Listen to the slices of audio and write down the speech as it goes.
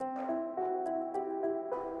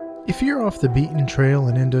If you're off the beaten trail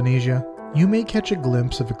in Indonesia, you may catch a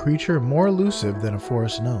glimpse of a creature more elusive than a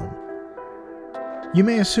forest gnome. You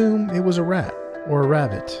may assume it was a rat or a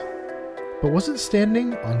rabbit, but was it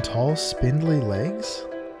standing on tall, spindly legs?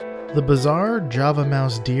 The bizarre Java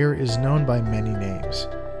mouse deer is known by many names,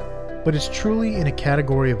 but it's truly in a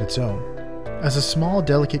category of its own. As a small,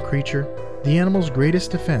 delicate creature, the animal's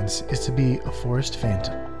greatest defense is to be a forest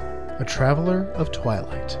phantom, a traveler of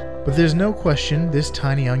twilight. But there's no question this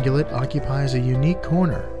tiny ungulate occupies a unique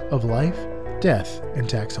corner of life, death, and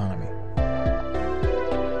taxonomy.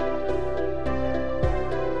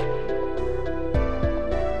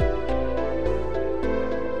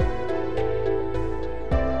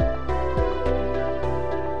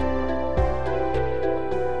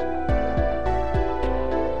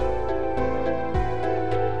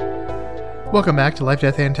 Welcome back to Life,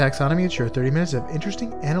 Death, and Taxonomy. It's your 30 minutes of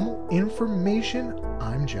interesting animal information.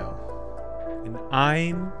 I'm Joe. And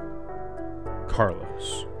I'm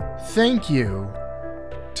Carlos. Thank you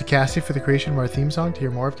to Cassie for the creation of our theme song. To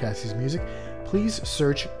hear more of Cassie's music, please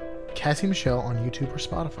search Cassie Michelle on YouTube or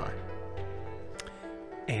Spotify.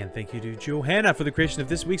 And thank you to Johanna for the creation of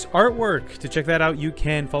this week's artwork. To check that out, you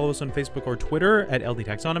can follow us on Facebook or Twitter at LD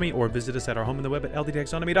Taxonomy, or visit us at our home on the web at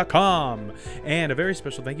ldtaxonomy.com. And a very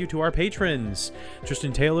special thank you to our patrons,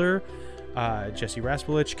 Tristan Taylor, Jesse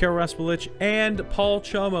Raspulich, Carol Raspulich, and Paul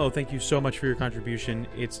Chomo. Thank you so much for your contribution.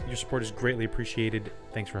 Your support is greatly appreciated.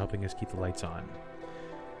 Thanks for helping us keep the lights on.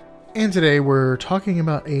 And today we're talking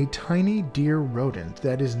about a tiny deer rodent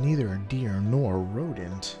that is neither a deer nor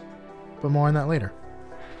rodent. But more on that later.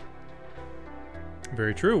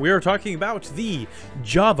 Very true. We are talking about the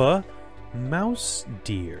Java mouse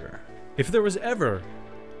deer. If there was ever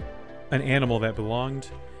an animal that belonged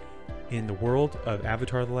in the world of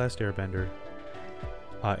Avatar: The Last Airbender,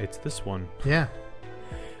 it's this one. Yeah.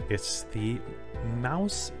 It's the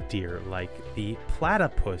mouse deer, like the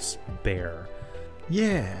platypus bear.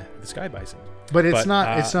 Yeah. The sky bison. But it's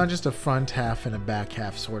not just a front half and a back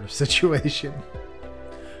half sort of situation.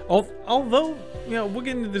 Although, we'll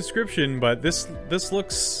get into the description, but this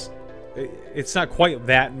looks, it's not quite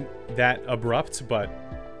that abrupt, but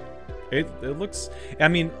it looks,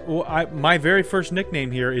 my very first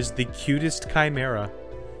nickname here is the cutest chimera.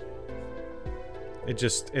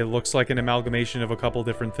 It looks like an amalgamation of a couple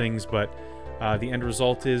different things, but the end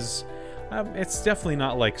result is, it's definitely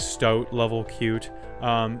not like stoat level cute.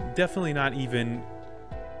 Definitely not even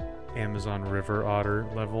Amazon River otter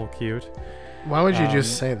level cute. Why would you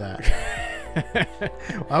just say that?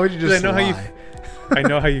 Why would you just lie? I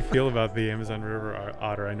know how you feel about the Amazon River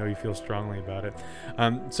otter. I know you feel strongly about it.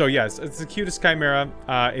 So yes, it's the cutest chimera.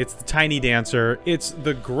 It's the tiny dancer. It's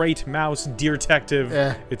the great mouse deer detective.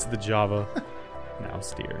 It's the Java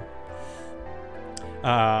mouse deer.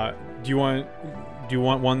 Do you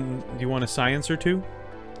want a science or two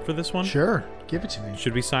for this one? Sure, give it to me.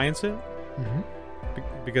 Should we science it? Mm-hmm.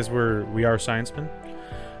 Because we are science-men.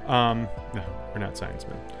 No, we're not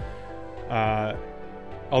science-men.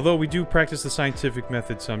 Although we do practice the scientific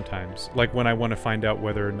method sometimes, like when I want to find out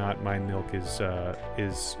whether or not my milk has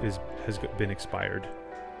been expired.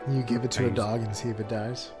 You give it to a dog and see if it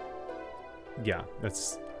dies. Yeah,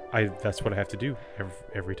 that's what I have to do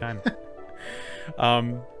every time.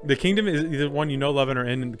 The kingdom is either one you know, love, and are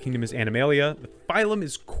in. The kingdom is Animalia. The phylum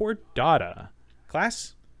is Chordata.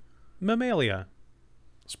 Class, Mammalia.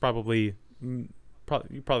 It's probably you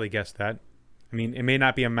probably guessed that. I mean, it may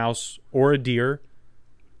not be a mouse or a deer,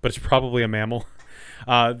 but it's probably a mammal.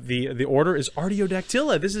 The order is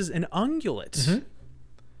Artiodactyla. This is an ungulate.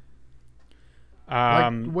 Mm-hmm.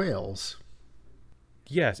 Like whales.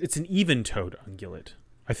 Yes, it's an even-toed ungulate.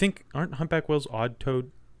 I think, aren't humpback whales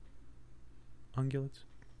odd-toed ungulates?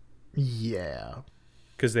 Yeah.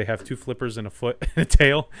 Because they have two flippers and a foot and a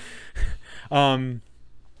tail.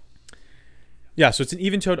 Yeah, so it's an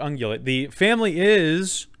even-toed ungulate. The family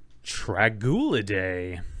is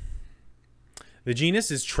Tragulidae. The genus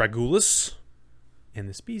is Tragulus, and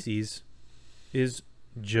the species is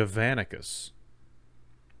Javanicus.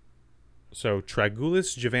 So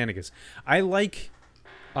Tragulus javanicus. I like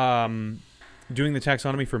doing the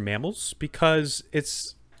taxonomy for mammals because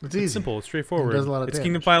it's easy. It's simple. It's straightforward. It does a lot of it's damage.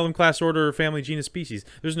 kingdom, phylum, class, order, family, genus, species.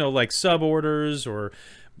 There's no like suborders or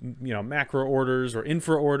macro orders or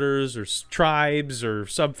infraorders or tribes or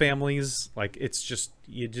subfamilies. Like it's just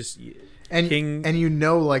like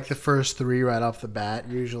the first three right off the bat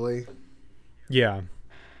usually. Yeah.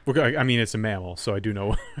 I mean, it's a mammal, so I do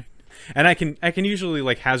know. And I can usually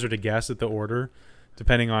like hazard a guess at the order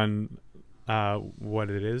depending on what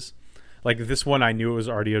it is. Like this one, I knew it was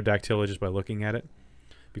Artiodactyla just by looking at it,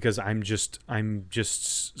 because I'm just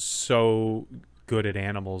so good at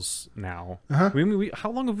animals now. Uh-huh.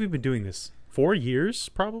 How long have we been doing this? 4 years,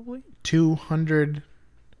 probably. 200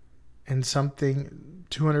 and something,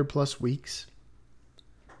 200 plus weeks.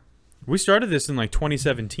 We started this in like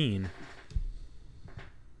 2017,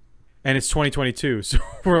 and it's 2022, so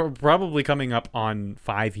we're probably coming up on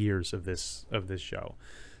 5 years of this show.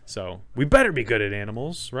 So we better be good at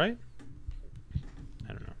animals, right?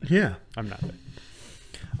 I don't know. Yeah. I'm not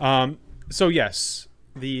there. So yes,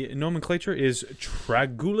 the nomenclature is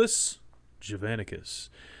Tragulus javanicus.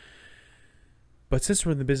 But since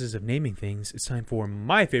we're in the business of naming things, it's time for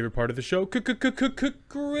my favorite part of the show,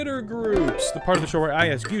 Critter Groups. The part of the show where I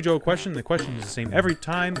ask you, Joe, a question. The question is the same every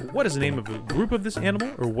time. What is the name of the group of this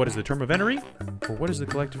animal? Or what is the term of entry? Or what is the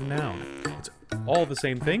collective noun? It's all the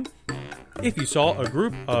same thing. If you saw a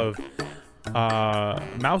group of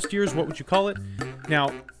mouse deers, what would you call it?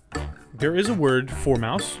 Now, there is a word for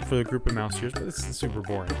mouse, for the group of mouse deers, but it's super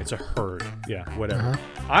boring. It's a herd. Yeah, whatever.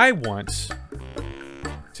 I want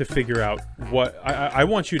to figure out what I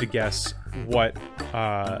want you to guess what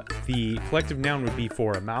the collective noun would be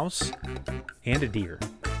for a mouse and a deer.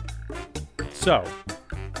 So,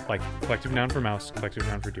 like collective noun for mouse, collective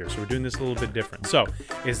noun for deer. So we're doing this a little bit different. So,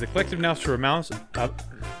 is the collective noun for a mouse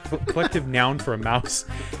collective noun for a mouse,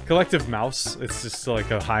 collective mouse? It's just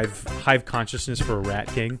like a hive consciousness for a rat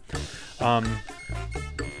king.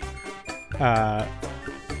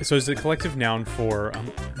 So is the collective noun for a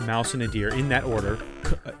mouse and a deer in that order?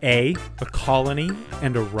 A colony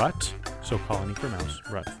and a rut. So colony for mouse,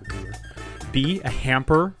 rut for deer. B, a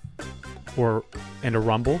hamper and a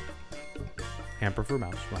rumble. Hamper for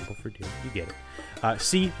mouse, rumble for deer. You get it.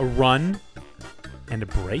 C, a run and a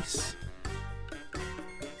brace.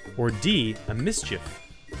 Or D, a mischief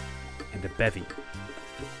and a bevy.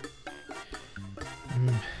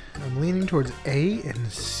 I'm leaning towards A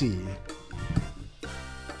and C.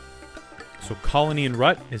 So colony and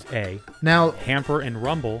rut is A. Now, hamper and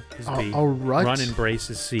rumble is B. A rut, run and brace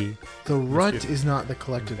is C. The rut is not the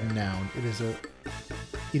collective noun.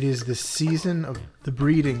 It is the season of the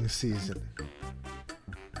breeding season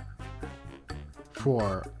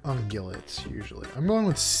for ungulates usually. I'm going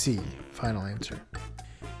with C. Final answer.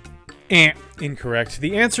 Incorrect.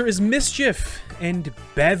 The answer is mischief and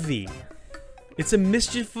bevy. It's a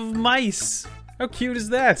mischief of mice. How cute is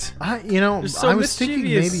that? I was thinking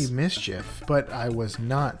maybe mischief, but I was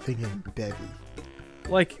not thinking bevy.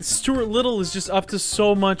 Like, Stuart Little is just up to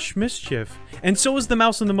so much mischief. And so is the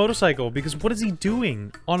mouse on the motorcycle, because what is he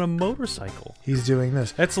doing on a motorcycle? He's doing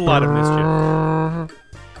this. That's a lot of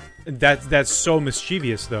mischief. That's so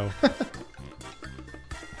mischievous, though.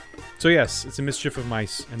 So yes, it's a mischief of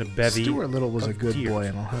mice and a bevy. Stuart Little was a good deers. boy,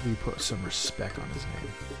 and I'll have you put some respect on his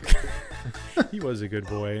name. He was a good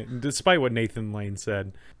boy, despite what Nathan Lane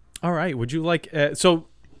said. All right, would you like... so,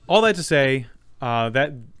 all that to say,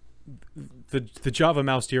 that the Java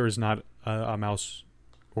mouse deer is not a mouse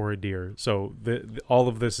or a deer. So, all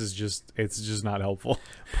of this is just... It's just not helpful.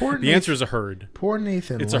 The answer is a herd. Poor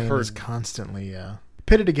Nathan It's Lane a herd. is constantly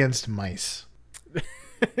pitted against mice.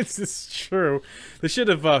 This is true. They should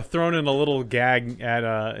have thrown in a little gag at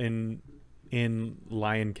in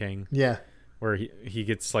Lion King. Yeah. Where he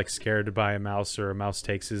gets like scared by a mouse, or a mouse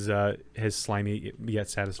takes his slimy yet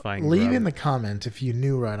satisfying. Leave in the comment if you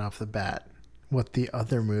knew right off the bat what the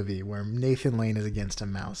other movie where Nathan Lane is against a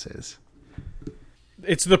mouse is.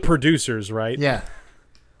 It's The Producers, right? Yeah.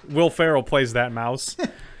 Will Ferrell plays that mouse.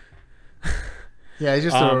 Yeah, he's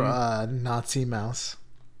just a Nazi mouse.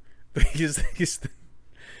 he's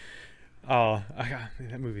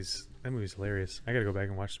that movie's hilarious. I gotta go back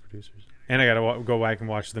and watch The Producers. And I gotta go back and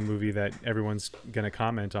watch the movie that everyone's gonna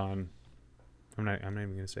comment on. I'm not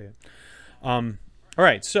even gonna say it. All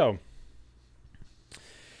right, so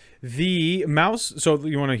the mouse. So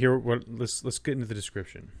you want to hear what? Let's get into the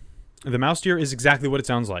description. The mouse deer is exactly what it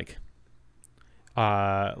sounds like.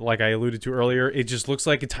 Like I alluded to earlier, it just looks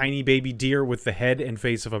like a tiny baby deer with the head and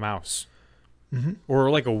face of a mouse, or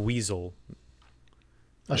like a weasel.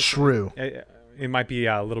 A shrew. It might be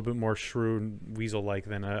a little bit more shrew and weasel-like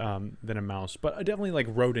than a mouse, but definitely like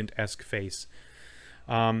rodent-esque face.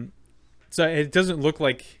 So it doesn't look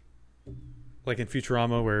like in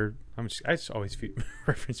Futurama, where I just always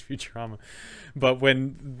reference Futurama, but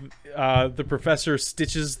when the professor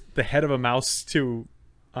stitches the head of a mouse to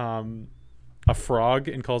a frog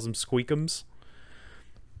and calls them squeakums,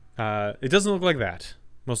 it doesn't look like that.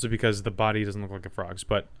 Mostly because the body doesn't look like a frog's,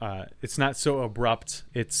 but it's not so abrupt.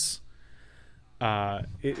 It's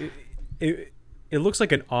it looks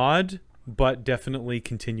like an odd but definitely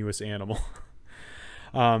continuous animal.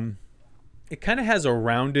 It kind of has a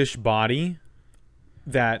roundish body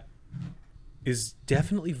that is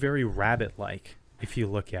definitely very rabbit-like if you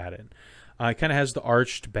look at it. It kind of has the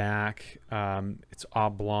arched back. It's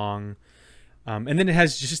oblong. And then it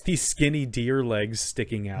has just these skinny deer legs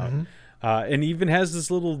sticking out. And even has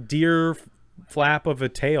this little deer flap of a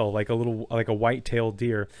tail, like a white-tailed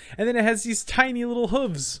deer. And then it has these tiny little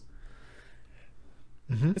hooves.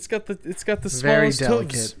 It's got the Very smallest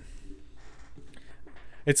delicate. hooves.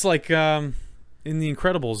 It's like in The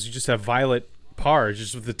Incredibles, you just have Violet Parr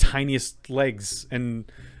just with the tiniest legs,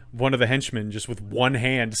 and one of the henchmen just with one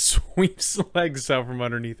hand sweeps the legs out from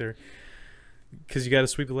underneath her. Because you got to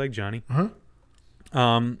sweep the leg, Johnny.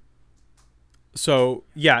 So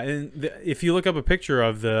yeah, and if you look up a picture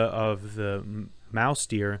of the mouse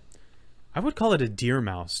deer, I would call it a deer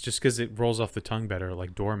mouse just because it rolls off the tongue better,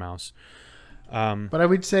 like dormouse. But I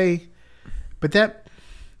would say,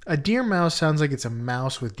 a deer mouse sounds like it's a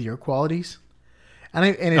mouse with deer qualities, and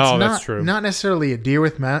it's not necessarily a deer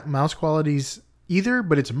with mouse qualities either,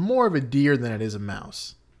 but it's more of a deer than it is a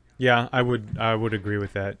mouse. Yeah, I would agree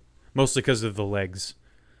with that, mostly because of the legs,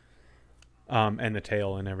 and the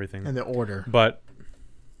tail and everything, And the order. But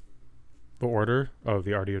the order, the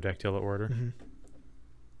Artiodactyla order.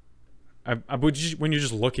 When you're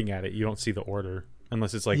just looking at it, you don't see the order.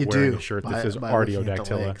 Unless it's like wearing a shirt that says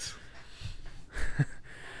Artiodactyla.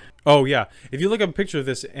 Oh yeah, if you look up a picture of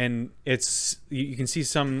this and you can see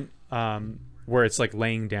some where it's like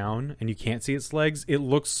laying down and you can't see its legs. It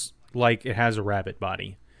looks like it has a rabbit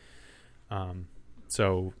body.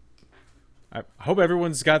 So I hope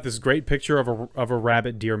everyone's got this great picture of a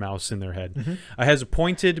rabbit deer mouse in their head. It has a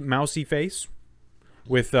pointed mousy face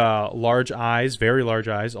with large eyes, very large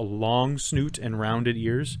eyes, a long snoot and rounded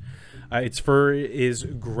ears. Its fur is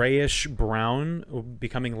grayish brown,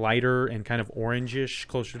 becoming lighter and kind of orangish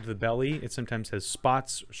closer to the belly. It sometimes has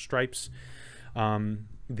spots, stripes.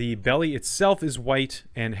 The belly itself is white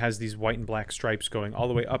and has these white and black stripes going all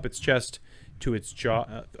the way up its chest to its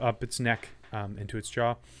jaw, up its neck, into its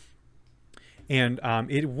jaw. And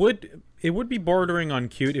it would be bordering on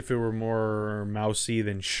cute if it were more mousy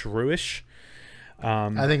than shrewish.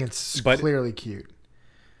 I think it's clearly cute.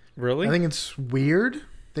 Really? I think it's weird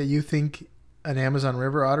that you think an Amazon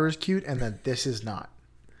River otter is cute and that this is not.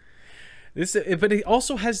 But it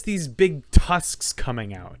also has these big tusks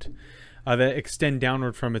coming out that extend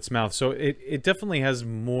downward from its mouth. So it definitely has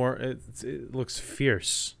more. It looks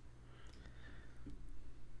fierce.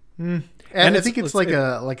 And I think it's like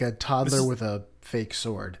a toddler with a fake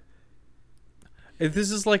sword. This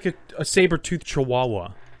is like a saber-toothed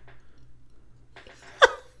chihuahua.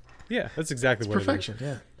 Yeah, that's exactly what perfection, it is.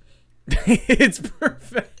 Yeah. It's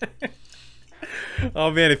perfect. Oh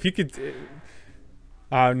man, if you could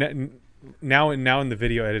now in the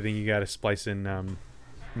video editing you got to splice in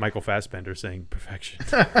Michael Fassbender saying perfection.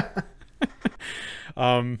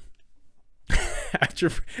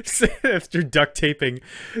 after duct taping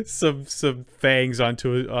some fangs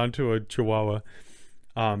onto a chihuahua,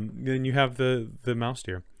 then you have the mouse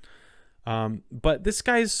deer. But this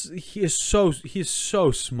he is so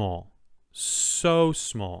small, so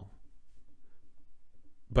small.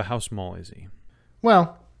 But how small is he?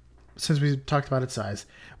 Well, since we talked about its size,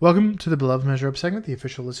 welcome to the Beloved Measure Up segment, the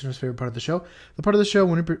official listener's favorite part of the show. The part of the show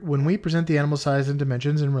when we present the animal size and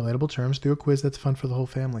dimensions in relatable terms through a quiz that's fun for the whole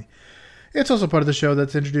family. It's also part of the show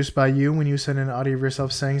that's introduced by you when you send an audio of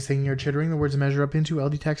yourself saying, singing, or chittering the words measure up into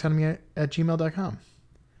ldtaxonomy@gmail.com.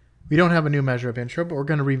 We don't have a new measure up intro, but we're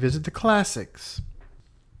going to revisit the classics.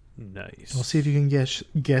 Nice. We'll see if you can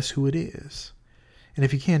guess who it is. And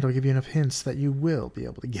if you can't, I'll give you enough hints that you will be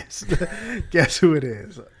able to guess who it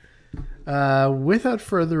is. Without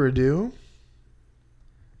further ado,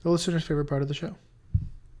 the listener's favorite part of the show.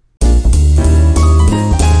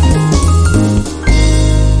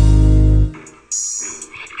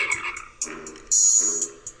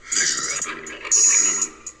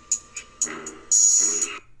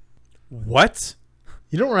 What?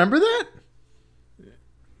 You don't remember that?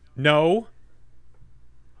 No.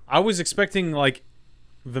 I was expecting like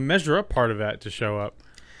the measure up part of that to show up.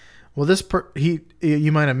 Well,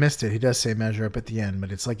 you might have missed it. He does say measure up at the end,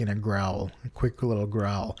 but it's like in a growl, a quick little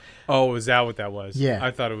growl. Oh, is that what that was? Yeah.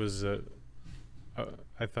 I thought it was a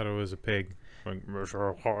pig. Like, measure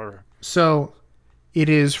up harder. So, it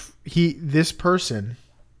is this person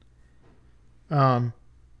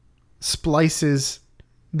splices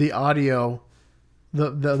the audio,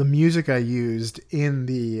 the music I used in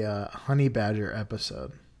the honey badger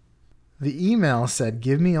episode. The email said,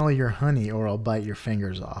 "Give me all your honey or I'll bite your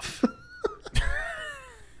fingers off."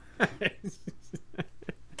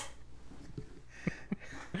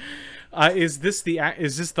 Is this the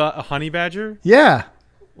honey badger? Yeah.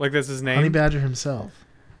 Like that's his name? Honey badger himself.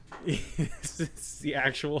 It's the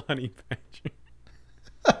actual honey badger.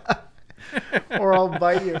 Or I'll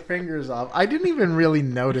bite your fingers off. I didn't even really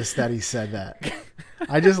notice that he said that.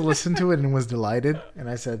 I just listened to it and was delighted. And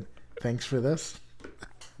I said, thanks for this.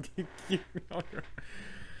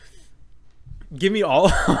 Give me all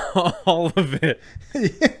of it.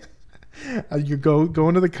 You go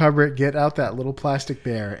into the cupboard, get out that little plastic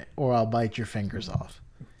bear, or I'll bite your fingers off.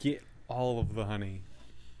 Get all of the honey.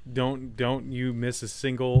 Don't you miss a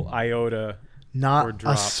single iota. Not or a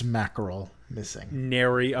drop. smackerel missing.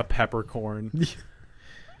 Nary a peppercorn.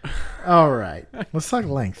 All right. Let's talk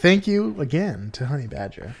length. Thank you again to Honey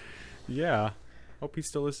Badger. Yeah. Hope he's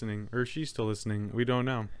still listening. Or she's still listening. We don't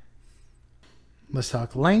know. Let's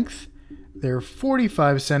talk length. They're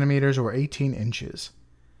 45 centimeters or 18 inches.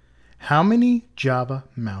 How many Java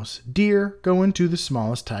mouse deer go into the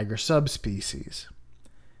smallest tiger subspecies?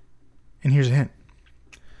 And here's a hint.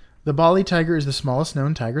 The Bali tiger is the smallest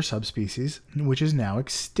known tiger subspecies, which is now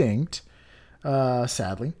extinct,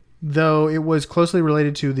 sadly. Though it was closely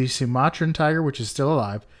related to the Sumatran tiger, which is still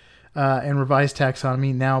alive, and revised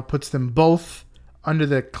taxonomy now puts them both under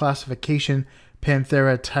the classification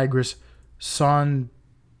Panthera tigris sondaica.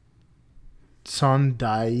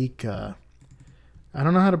 I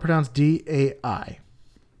don't know how to pronounce D-A-I.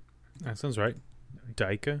 That sounds right.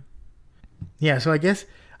 Daika? Yeah, so I guess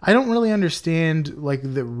I don't really understand like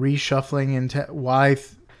the reshuffling and why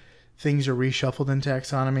things are reshuffled in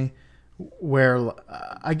taxonomy. Where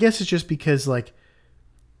I guess it's just because like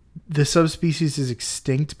the subspecies is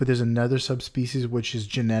extinct, but there's another subspecies which is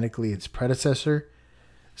genetically its predecessor.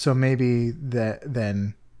 So maybe that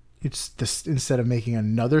then it's this, instead of making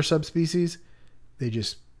another subspecies,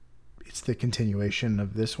 it's the continuation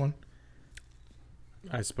of this one.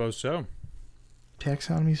 I suppose so.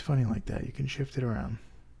 Taxonomy is funny like that. You can shift it around.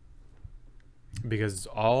 Because it's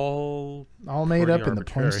all made up, and the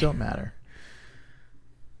arbitrary. points don't matter.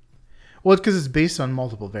 Well, it's because it's based on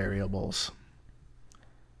multiple variables,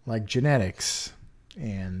 like genetics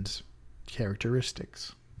and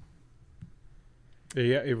characteristics.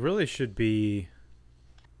 Yeah, it really should be.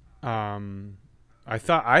 I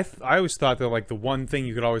always thought that like the one thing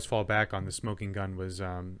you could always fall back on the smoking gun was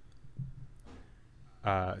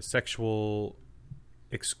sexual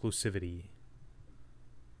exclusivity,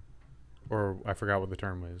 or I forgot what the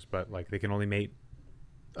term was, but like they can only mate.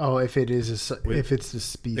 Oh, if it's the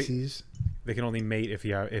species, they can only mate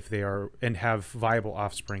if they are and have viable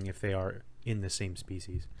offspring if they are in the same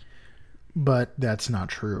species. But that's not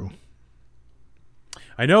true.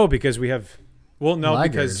 I know because we have. Well, no,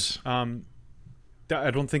 Ligers. because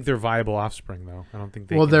I don't think they're viable offspring though. I don't think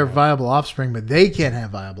they. Well, can they're have, viable offspring, but they can't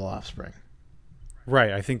have viable offspring.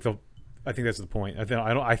 right. I think that's the point.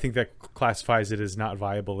 I think that classifies it as not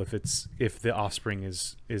viable if the offspring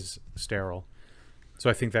is sterile. So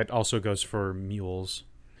I think that also goes for mules.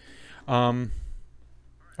 All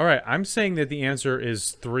right, I'm saying that the answer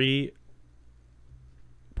is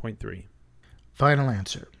 3.3. Final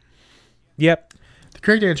answer. Yep. The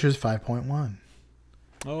correct answer is 5.1.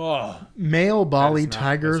 Oh. Male Bali That's not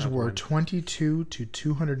tigers were one. 22 to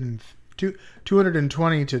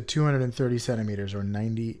 220 to 230 centimeters or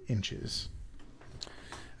 90 inches.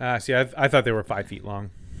 See, I thought they were 5 feet long.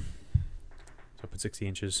 So I put 60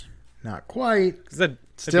 inches. Not quite. That'd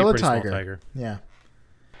Still be a pretty small tiger. Yeah.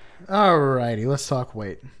 Alrighty, let's talk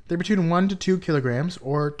weight. They're between 1 to 2 kilograms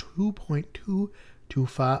or 2.2 to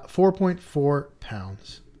 4.4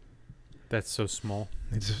 pounds. That's so small.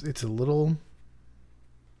 It's a little.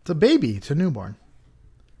 It's a baby. It's a newborn.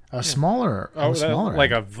 Smaller. Smaller.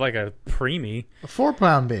 like a preemie. A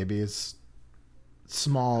 4-pound baby is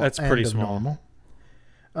small. That's pretty small. Normal.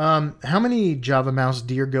 How many Java mouse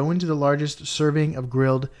deer go into the largest serving of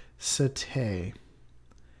grilled satay?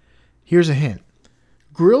 Here's a hint.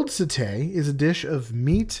 Grilled satay is a dish of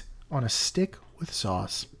meat on a stick with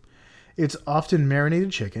sauce. It's often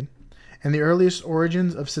marinated chicken, and the earliest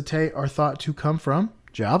origins of satay are thought to come from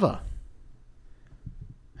Java.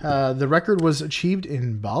 The record was achieved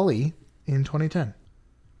in Bali in 2010.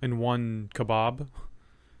 And one kebab.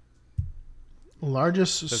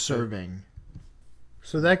 Largest serving.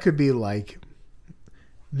 So that could be like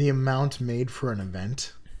the amount made for an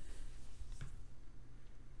event.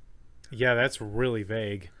 Yeah, that's really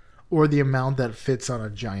vague. Or the amount that fits on a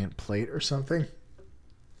giant plate or something.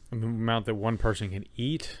 The amount that one person can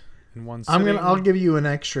eat in one sitting. I'll give you an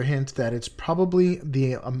extra hint that it's probably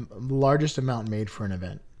the largest amount made for an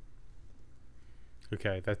event.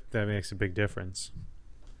 Okay, that makes a big difference.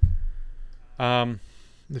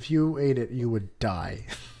 If you ate it, you would die.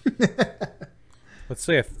 Let's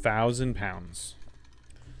say 1,000 pounds.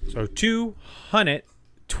 So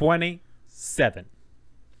 227.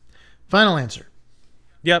 Final answer.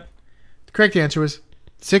 Yep. The correct answer was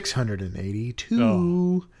 682.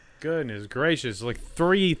 Oh. Goodness gracious, like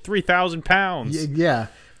 3,000 pounds. Yeah,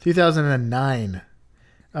 2009,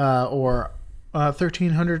 or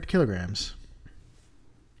 1,300 kilograms.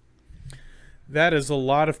 That is a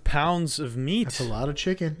lot of pounds of meat. That's a lot of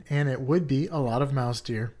chicken, and it would be a lot of mouse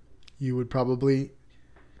deer. You would probably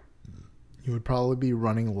be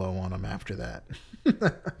running low on them after that.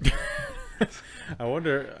 I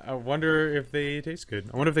wonder if they taste good.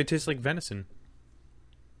 I wonder if they taste like venison,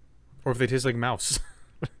 or if they taste like mouse.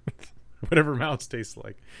 Whatever mouse tastes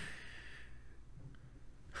like.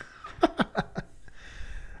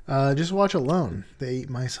 Just watch Alone. They eat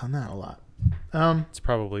mice on that a lot. It's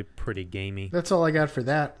probably pretty gamey. That's all I got for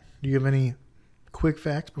that. Do you have any quick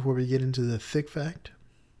facts before we get into the thick fact?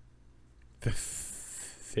 The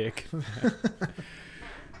thick.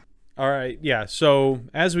 All right. Yeah. So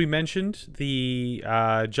as we mentioned, the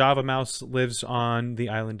Java mouse lives on the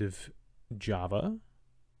island of Java,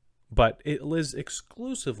 but it lives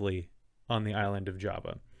exclusively on the island of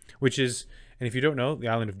Java, which is, and if you don't know, the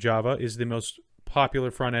island of Java is the most popular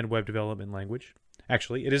front-end web development language.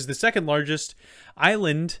 Actually, it is the second largest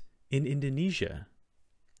island in Indonesia.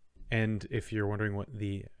 And if you're wondering what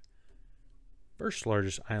the first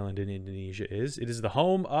largest island in Indonesia is, it is the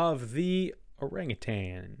home of the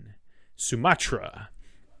orangutan, Sumatra.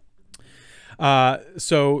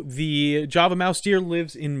 So the Java mouse deer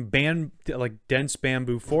lives in dense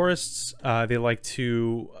bamboo forests. They like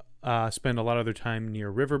to spend a lot of their time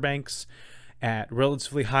near riverbanks at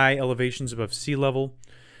relatively high elevations above sea level.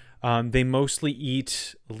 They mostly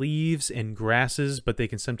eat leaves and grasses, but they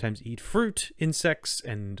can sometimes eat fruit, insects,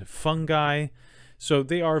 and fungi. So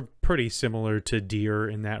they are pretty similar to deer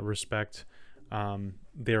in that respect.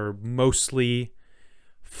 They're mostly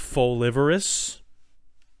folivorous.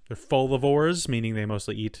 They're folivores, meaning they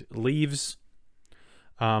mostly eat leaves.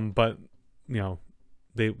 But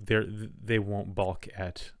they won't balk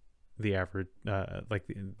at the average, like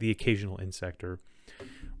the occasional insect or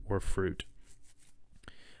fruit.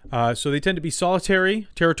 So they tend to be solitary,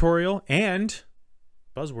 territorial, and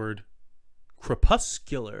buzzword,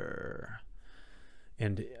 crepuscular.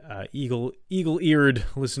 And eagle-eared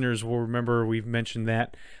listeners will remember we've mentioned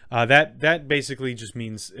that. That basically just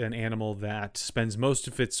means an animal that spends most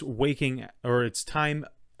of its waking or its time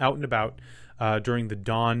out and about during the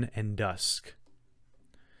dawn and dusk,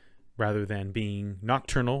 rather than being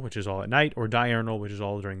nocturnal, which is all at night, or diurnal, which is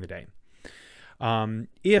all during the day.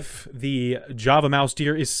 If the Java mouse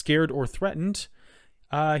deer is scared or threatened,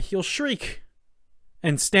 he'll shriek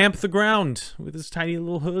and stamp the ground with his tiny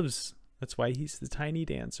little hooves. That's why he's the tiny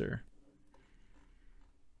dancer.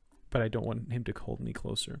 But I don't want him to hold me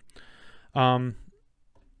closer. And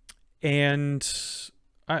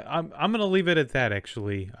I'm gonna leave it at that,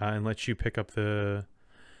 actually, and let you pick up the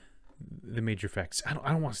major facts. I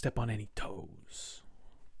don't want to step on any toes.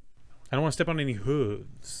 I don't want to step on any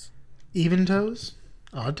hooves. Even toes?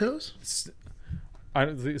 Odd toes?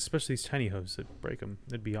 Especially these tiny hooves that break them.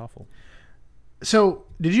 That'd be awful. So,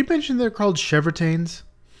 did you mention they're called chevretains?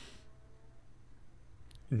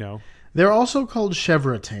 No. They're also called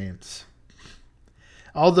chevretains.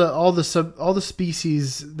 All the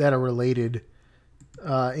species that are related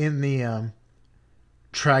in the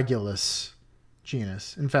Tragulus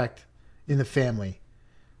genus. In fact, in the family,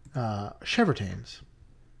 chevretains.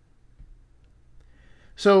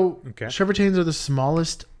 So, okay. Chevretains are the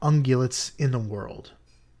smallest ungulates in the world.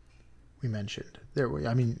 We mentioned.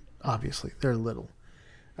 Obviously, they're little.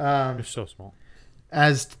 They're so small.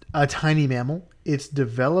 As a tiny mammal, it's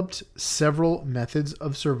developed several methods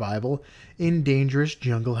of survival in dangerous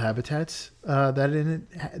jungle habitats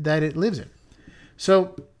that it lives in.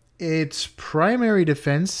 So, its primary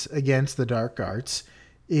defense against the dark arts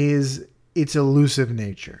is its elusive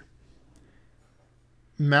nature.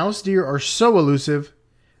 Mouse deer are so elusive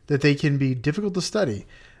that they can be difficult to study.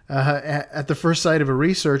 At the first sight of a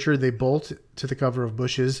researcher, they bolt to the cover of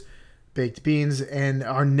bushes, baked beans, and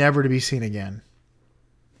are never to be seen again.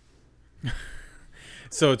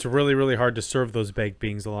 So it's really, really hard to serve those baked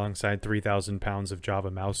beans alongside 3,000 pounds of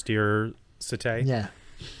Java mouse deer satay. Yeah.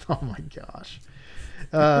 Oh my gosh.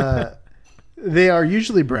 They are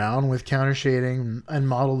usually brown with counter shading and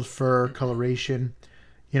mottled fur coloration,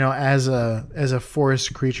 as a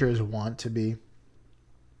forest creature is wont to be.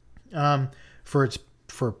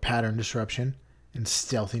 For pattern disruption and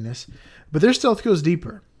stealthiness. But their stealth goes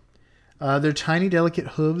deeper. Their tiny, delicate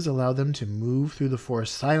hooves allow them to move through the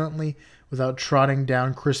forest silently without trotting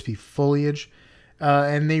down crispy foliage.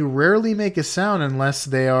 And they rarely make a sound unless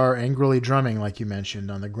they are angrily drumming, like you mentioned,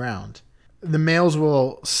 on the ground. The males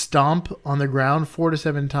will stomp on the ground 4 to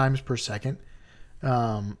 7 times per second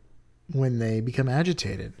when they become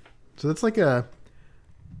agitated. So that's like a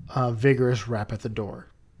vigorous rap at the door.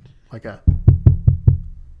 Like a...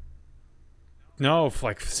 No,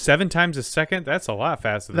 like 7 times a second? That's a lot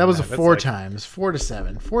faster than That was That's 4 like, times. 4 to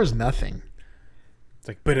 7. 4 is nothing. It's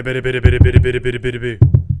like bida bida bida bida bida bida bida bida bida.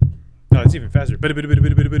 No, it's even faster. Bida bida bida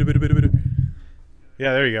bida bida bida bida bida.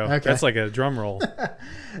 Yeah, there you go. Okay. That's like a drum roll.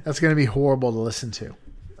 That's going to be horrible to listen to.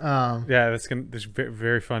 Yeah, that's very,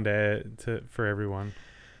 very fun for everyone.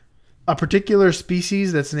 A particular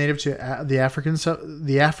species that's native to the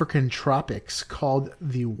African tropics, called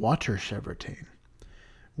the water chevrotain,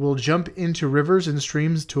 will jump into rivers and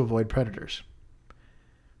streams to avoid predators.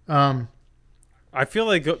 I feel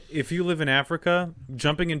like if you live in Africa,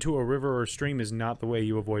 jumping into a river or stream is not the way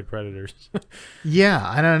you avoid predators. Yeah,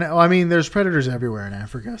 I don't know. I mean, there's predators everywhere in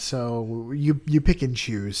Africa, so you pick and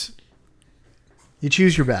choose. You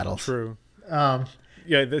choose your battles. True. Yeah,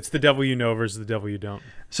 it's the devil you know versus the devil you don't.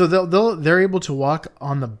 So they're able to walk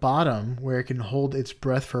on the bottom where it can hold its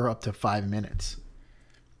breath for up to 5 minutes.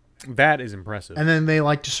 That is impressive. And then they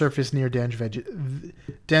like to surface near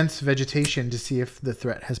dense vegetation to see if the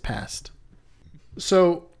threat has passed.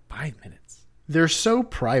 So 5 minutes. They're so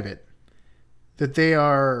private that they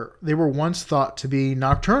were once thought to be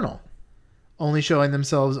nocturnal, only showing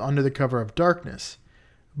themselves under the cover of darkness.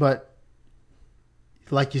 But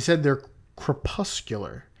like you said, they're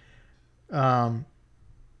crepuscular.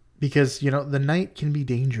 Because, the night can be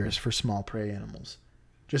dangerous for small prey animals,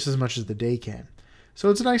 just as much as the day can. So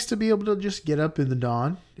it's nice to be able to just get up in the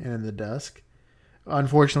dawn and in the dusk.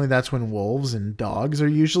 Unfortunately, that's when wolves and dogs are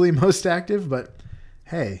usually most active. But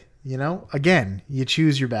hey, again, you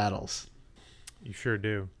choose your battles. You sure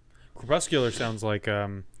do. Crepuscular sounds like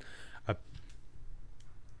a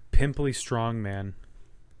pimply strong man.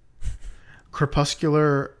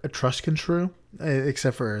 Crepuscular Etruscan shrew,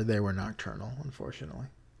 except for they were nocturnal, unfortunately.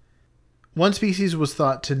 One species was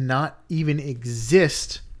thought to not even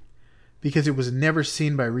exist because it was never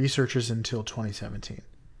seen by researchers until 2017.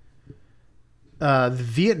 The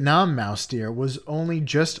Vietnam mouse deer was only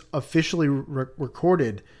just officially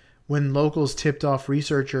recorded when locals tipped off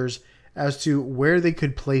researchers as to where they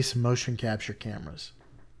could place motion capture cameras.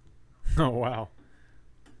 Oh, wow.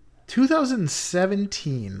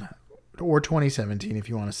 2017 or 2017, if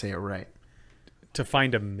you want to say it right. To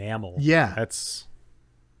find a mammal. Yeah.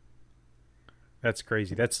 That's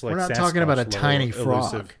crazy. That's like we're not Sasquatch talking about a level tiny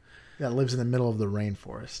frog elusive. that lives in the middle of the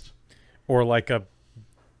rainforest. Or like a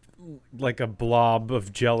blob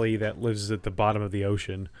of jelly that lives at the bottom of the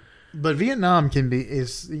ocean. But Vietnam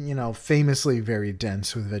is famously very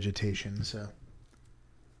dense with vegetation, so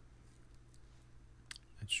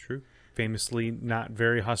That's true. Famously not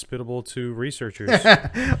very hospitable to researchers.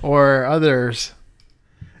 or others.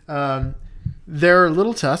 Their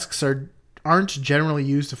little tusks aren't generally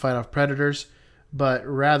used to fight off predators, but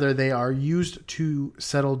rather they are used to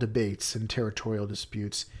settle debates and territorial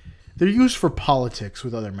disputes. They're used for politics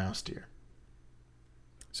with other mouse deer.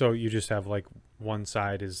 So you just have like one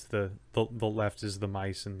side is the left is the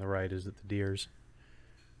mice and the right is the deers.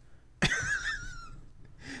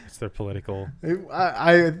 It's their political.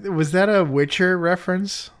 Was that a Witcher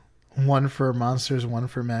reference? One for monsters, one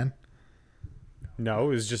for men.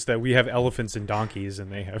 No, it's just that we have elephants and donkeys,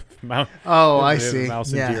 and they have mouse. Oh, I see.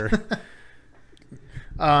 Mouse yeah.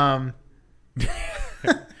 and deer.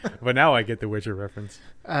 But now I get the Witcher reference.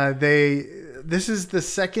 This is the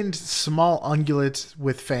second small ungulate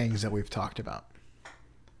with fangs that we've talked about.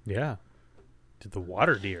 Yeah. The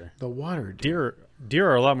water deer. The water deer. Deer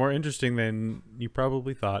are a lot more interesting than you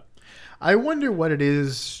probably thought. I wonder what it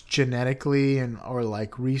is genetically or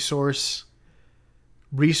like resource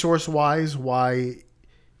wise, why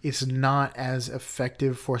it's not as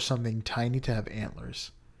effective for something tiny to have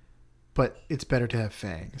antlers, but it's better to have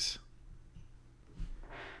fangs.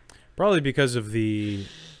 Probably because of it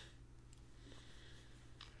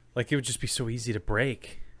would just be so easy to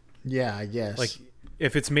break. Yeah, I guess. Like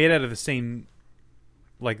if it's made out of the same,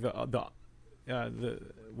 like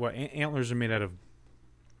antlers are made out of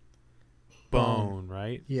bone,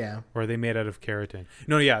 right? Yeah. Or are they made out of keratin?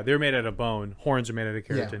 No, yeah, they're made out of bone. Horns are made out of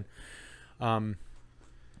keratin. Yeah.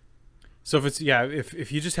 So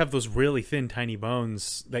if you just have those really thin, tiny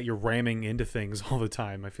bones that you're ramming into things all the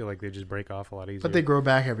time, I feel like they just break off a lot easier. But they grow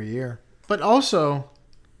back every year. But also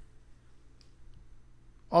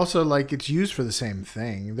like it's used for the same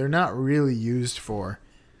thing. They're not really used for.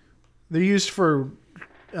 They're used for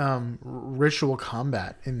ritual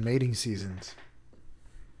combat in mating seasons.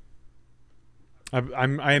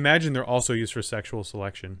 I imagine they're also used for sexual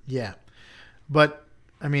selection. Yeah, but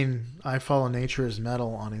I mean, I follow Nature is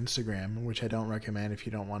Metal on Instagram, which I don't recommend if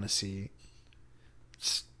you don't want to see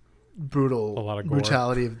A lot of gore.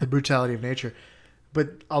 brutality of nature.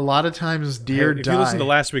 But a lot of times deer If die. you listen to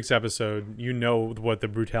last week's episode, you know what the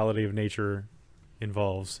brutality of nature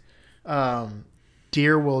involves.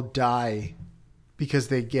 Deer will die because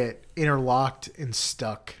they get interlocked and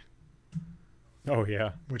stuck, Oh,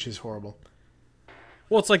 yeah. which is horrible.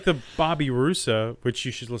 Well, it's like the Bobby Russa, which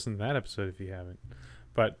you should listen to that episode if you haven't.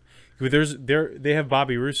 But they have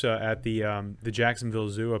Bobby Russa at the Jacksonville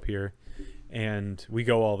Zoo up here, and we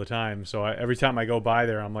go all the time. So every time I go by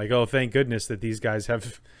there, I'm like, oh, thank goodness that these guys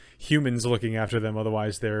have humans looking after them.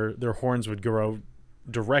 Otherwise, their horns would grow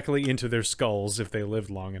directly into their skulls if they lived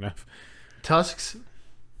long enough. Tusks,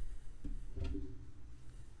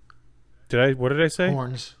 What did I say?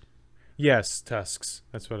 horns. Yes, tusks.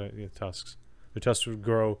 That's what tusks. Their tusks would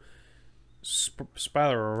grow,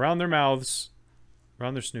 spiral around their mouths,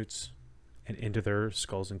 around their snoots, and into their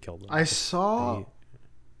skulls and kill them. I saw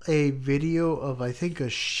a video of, I think, a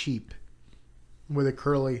sheep with a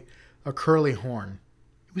curly horn.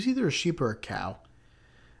 It was either a sheep or a cow.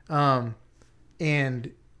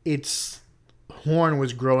 And its horn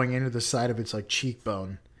was growing into the side of its like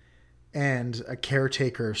cheekbone. And a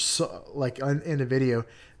caretaker in the video,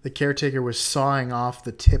 the caretaker was sawing off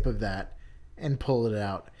the tip of that and pulled it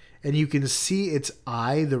out. And you can see its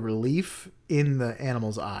eye, the relief in the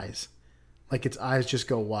animal's eyes. Like its eyes just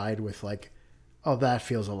go wide with like, oh, that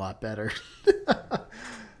feels a lot better.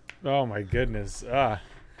 Oh my goodness.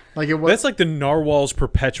 Like it was. That's like the narwhal's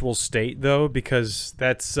perpetual state, though, because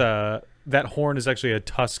that's that horn is actually a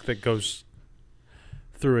tusk that goes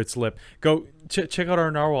through its lip. Go check out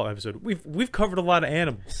our narwhal episode. We've covered a lot of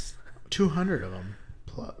animals. 200 of them,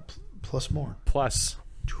 plus more. Plus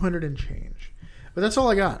 200 and change. But that's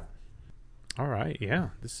all I got. All right, yeah.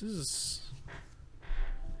 This is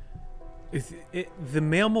the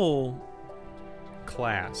mammal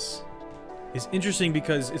class is interesting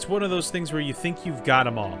because it's one of those things where you think you've got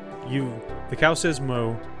them all. The cow says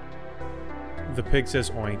moo, the pig says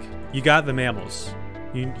oink. You got the mammals.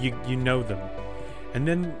 You know them. And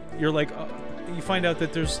then you're like, you find out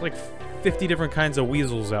that there's like 50 different kinds of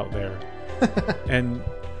weasels out there.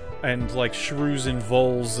 and like shrews and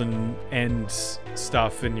voles and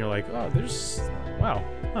stuff, and you're like, oh, wow,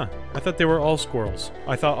 huh? I thought they were all squirrels.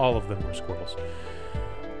 I thought all of them were squirrels.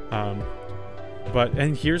 But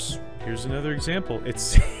here's another example.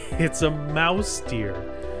 It's a mouse deer.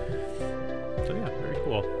 So yeah, very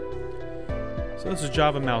cool. So this is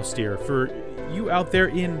Java mouse deer. For you out there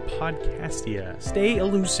in Podcastia, stay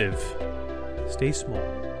elusive, stay small,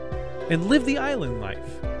 and live the island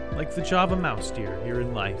life like the Java mouse deer here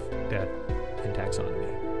in Life, Death, and Taxonomy.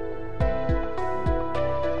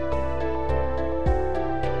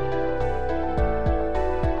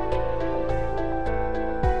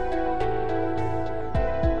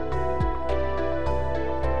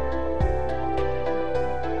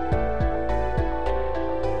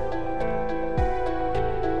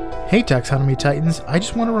 Hey Taxonomy Titans, I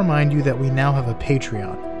just want to remind you that we now have a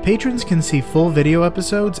Patreon. Patrons can see full video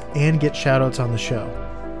episodes and get shoutouts on the show.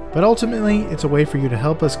 But ultimately, it's a way for you to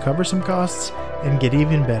help us cover some costs and get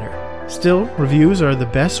even better. Still, reviews are the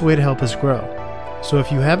best way to help us grow. So if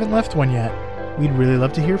you haven't left one yet, we'd really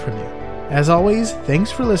love to hear from you. As always, thanks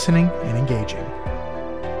for listening and engaging.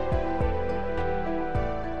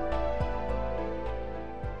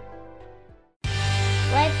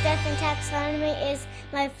 Life, Death, and Taxonomy is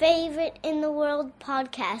my favorite in the world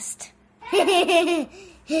podcast.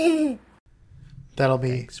 That'll be.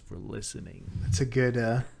 Thanks for listening. That's a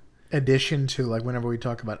good addition to like whenever we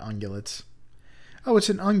talk about ungulates. Oh, it's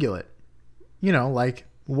an ungulate. You know, like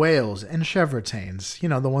whales and chevrotains. You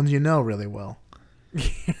know, the ones you know really well.